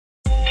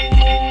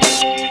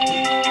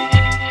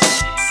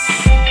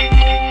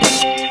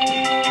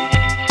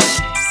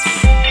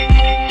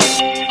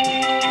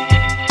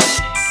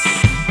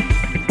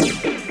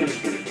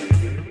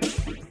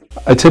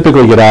I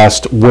typically get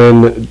asked,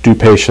 when do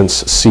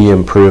patients see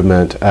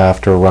improvement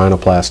after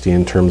rhinoplasty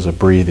in terms of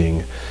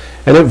breathing?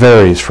 And it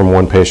varies from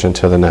one patient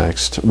to the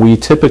next. We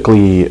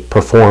typically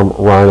perform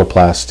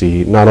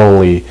rhinoplasty not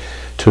only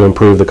to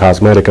improve the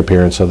cosmetic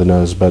appearance of the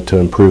nose, but to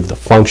improve the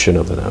function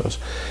of the nose.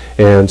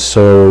 And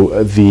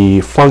so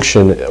the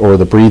function or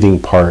the breathing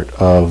part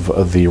of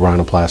the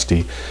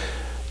rhinoplasty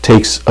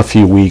takes a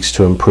few weeks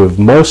to improve.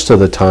 Most of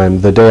the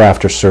time, the day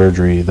after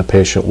surgery, the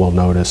patient will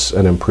notice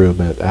an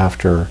improvement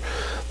after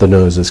the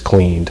nose is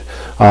cleaned.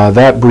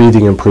 That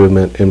breathing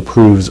improvement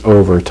improves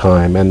over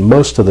time, and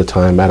most of the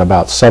time, at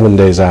about 7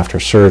 days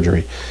after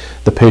surgery,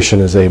 the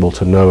patient is able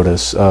to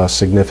notice a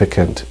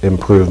significant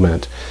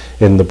improvement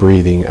in the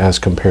breathing as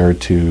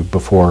compared to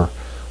before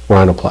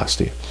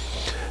rhinoplasty.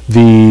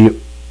 The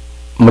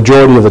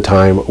majority of the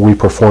time, we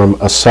perform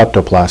a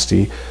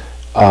septoplasty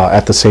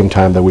at the same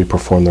time that we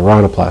perform the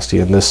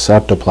rhinoplasty, and this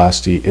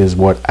septoplasty is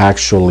what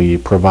actually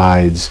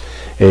provides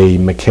a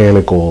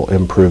mechanical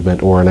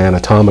improvement or an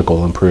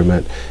anatomical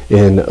improvement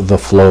in the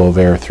flow of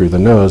air through the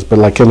nose. But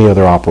like any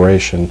other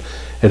operation,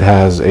 it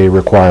has a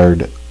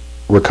required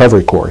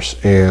recovery course,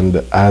 and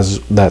as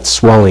that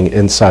swelling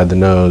inside the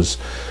nose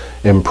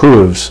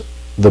improves,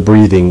 the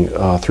breathing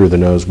through the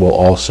nose will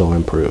also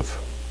improve.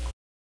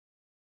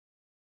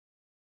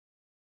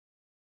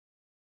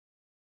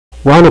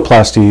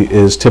 Rhinoplasty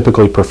is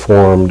typically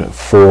performed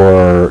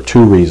for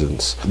two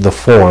reasons: the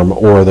form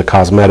or the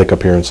cosmetic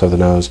appearance of the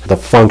nose, the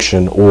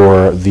function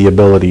or the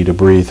ability to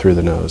breathe through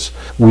the nose.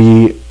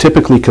 We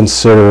typically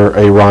consider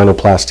a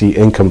rhinoplasty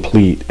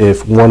incomplete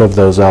if one of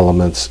those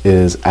elements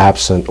is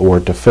absent or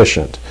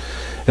deficient.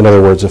 In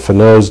other words, if a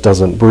nose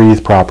doesn't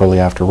breathe properly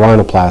after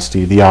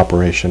rhinoplasty, the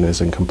operation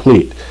is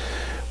incomplete.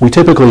 We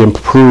typically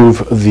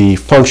improve the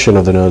function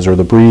of the nose or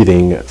the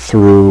breathing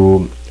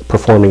through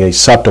performing a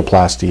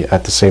septoplasty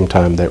at the same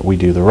time that we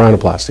do the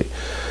rhinoplasty.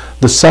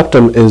 The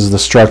septum is the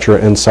structure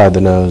inside the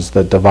nose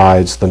that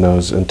divides the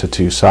nose into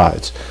two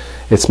sides.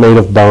 It's made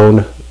of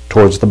bone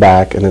towards the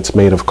back, and it's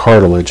made of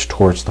cartilage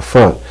towards the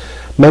front.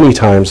 Many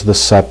times the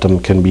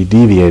septum can be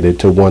deviated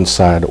to one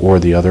side or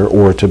the other,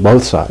 or to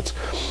both sides.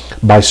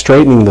 By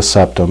straightening the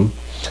septum,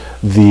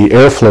 the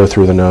airflow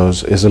through the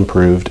nose is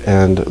improved,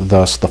 and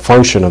thus the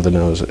function of the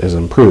nose is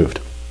improved.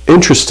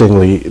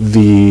 Interestingly,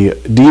 the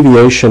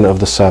deviation of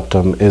the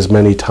septum is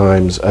many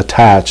times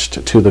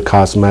attached to the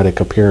cosmetic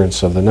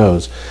appearance of the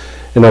nose.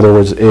 In other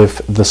words,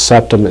 if the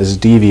septum is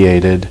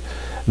deviated,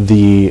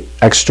 the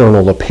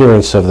external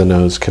appearance of the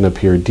nose can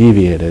appear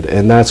deviated,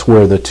 and that's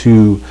where the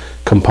two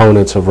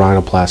components of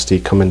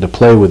rhinoplasty come into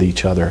play with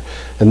each other.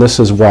 And this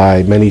is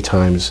why many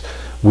times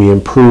we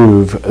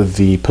improve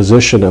the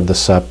position of the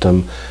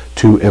septum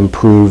to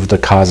improve the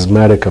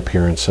cosmetic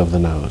appearance of the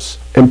nose.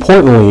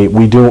 Importantly,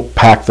 we don't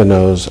pack the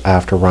nose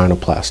after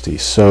rhinoplasty,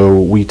 so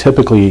we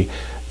typically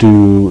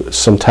do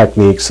some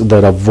techniques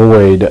that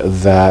avoid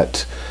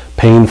that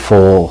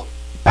painful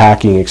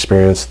packing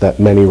experience that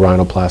many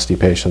rhinoplasty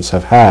patients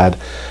have had.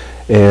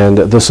 And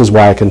this is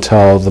why I can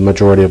tell the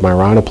majority of my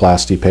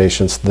rhinoplasty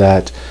patients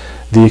that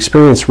the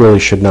experience really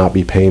should not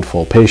be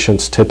painful.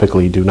 Patients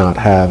typically do not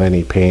have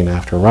any pain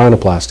after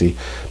rhinoplasty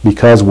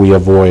because we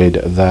avoid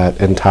that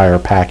entire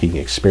packing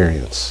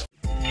experience.